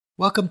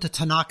Welcome to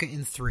Tanaka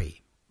in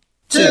 3,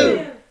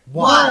 2,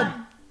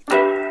 1.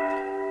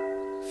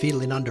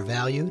 Feeling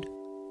undervalued?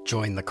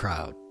 Join the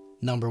crowd.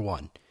 Number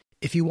 1.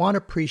 If you want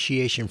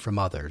appreciation from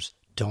others,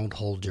 don't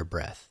hold your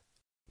breath.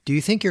 Do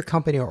you think your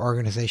company or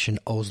organization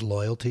owes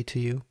loyalty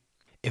to you?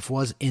 If it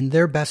was in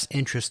their best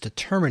interest to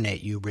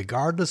terminate you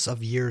regardless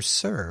of years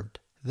served,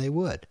 they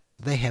would.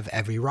 They have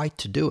every right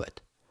to do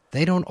it.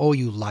 They don't owe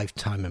you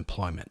lifetime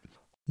employment,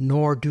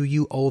 nor do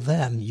you owe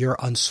them your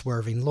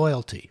unswerving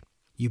loyalty.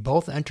 You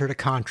both entered a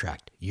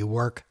contract. You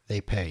work,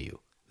 they pay you.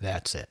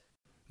 That's it.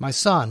 My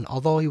son,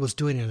 although he was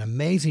doing an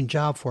amazing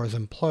job for his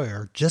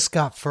employer, just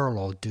got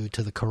furloughed due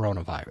to the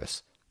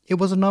coronavirus. It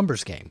was a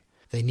numbers game.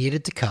 They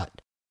needed to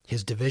cut.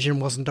 His division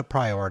wasn't a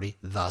priority,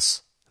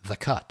 thus the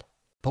cut.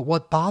 But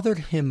what bothered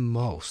him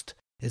most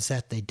is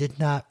that they did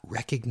not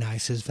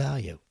recognize his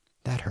value.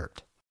 That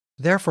hurt.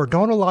 Therefore,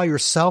 don't allow your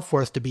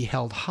self-worth to be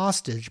held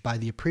hostage by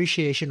the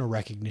appreciation or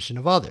recognition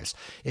of others.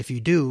 If you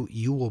do,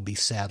 you will be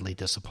sadly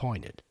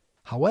disappointed.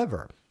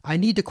 However, I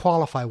need to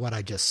qualify what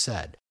I just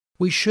said.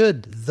 We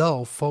should,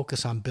 though,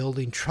 focus on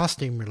building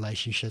trusting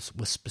relationships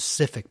with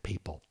specific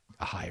people,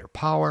 a higher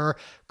power,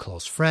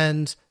 close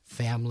friends,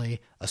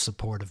 family, a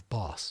supportive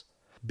boss.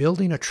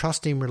 Building a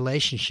trusting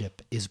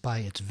relationship is by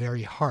its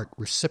very heart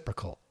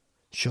reciprocal.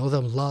 Show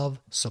them love,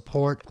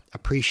 support,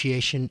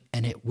 appreciation,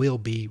 and it will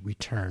be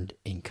returned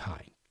in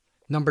kind.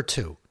 Number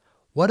 2,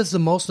 what is the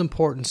most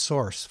important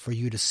source for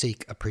you to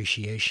seek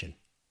appreciation?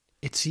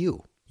 It's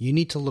you. You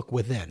need to look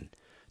within.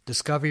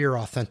 Discover your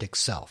authentic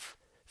self.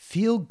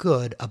 Feel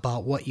good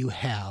about what you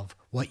have,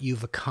 what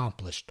you've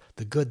accomplished,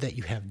 the good that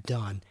you have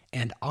done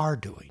and are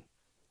doing.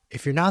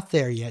 If you're not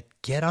there yet,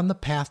 get on the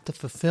path to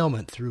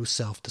fulfillment through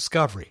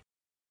self-discovery.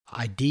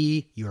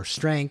 ID your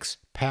strengths,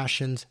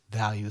 passions,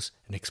 values,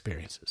 and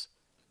experiences.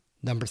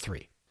 Number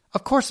 3,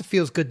 of course it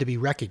feels good to be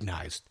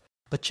recognized,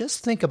 but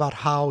just think about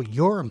how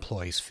your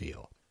employees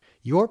feel.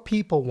 Your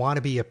people want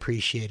to be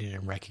appreciated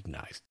and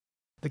recognized.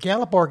 The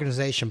Gallup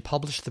organization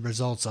published the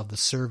results of the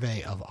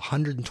survey of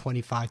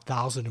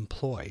 125,000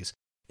 employees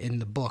in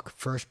the book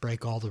First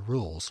Break All the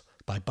Rules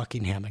by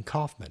Buckingham and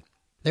Kaufman.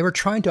 They were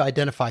trying to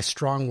identify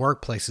strong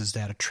workplaces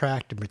that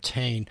attract and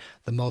retain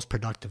the most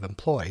productive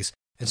employees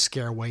and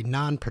scare away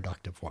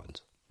non-productive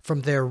ones.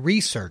 From their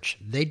research,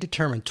 they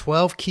determined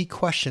 12 key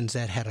questions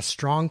that had a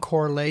strong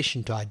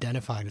correlation to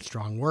identifying a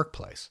strong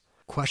workplace.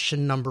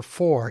 Question number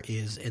 4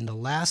 is, in the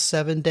last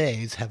 7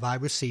 days, have I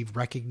received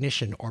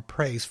recognition or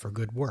praise for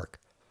good work?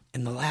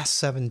 In the last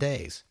 7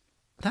 days.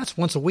 That's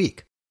once a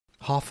week.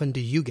 How often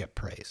do you get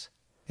praise?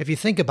 If you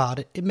think about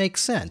it, it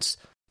makes sense.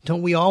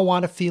 Don't we all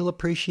want to feel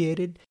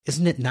appreciated?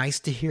 Isn't it nice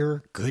to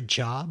hear, good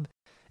job?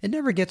 It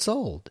never gets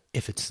old,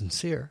 if it's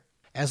sincere.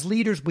 As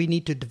leaders, we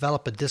need to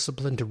develop a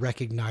discipline to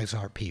recognize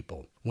our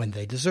people when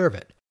they deserve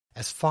it.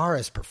 As far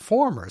as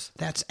performers,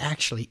 that's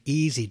actually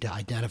easy to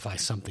identify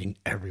something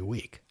every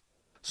week.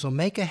 So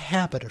make a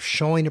habit of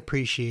showing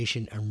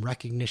appreciation and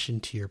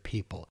recognition to your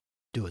people.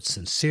 Do it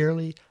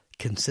sincerely,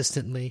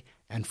 consistently,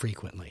 and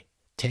frequently.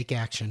 Take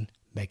action,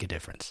 make a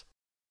difference.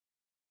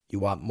 You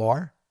want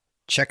more?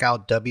 Check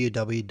out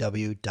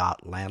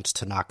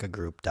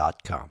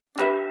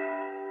www.lancetanakagroup.com.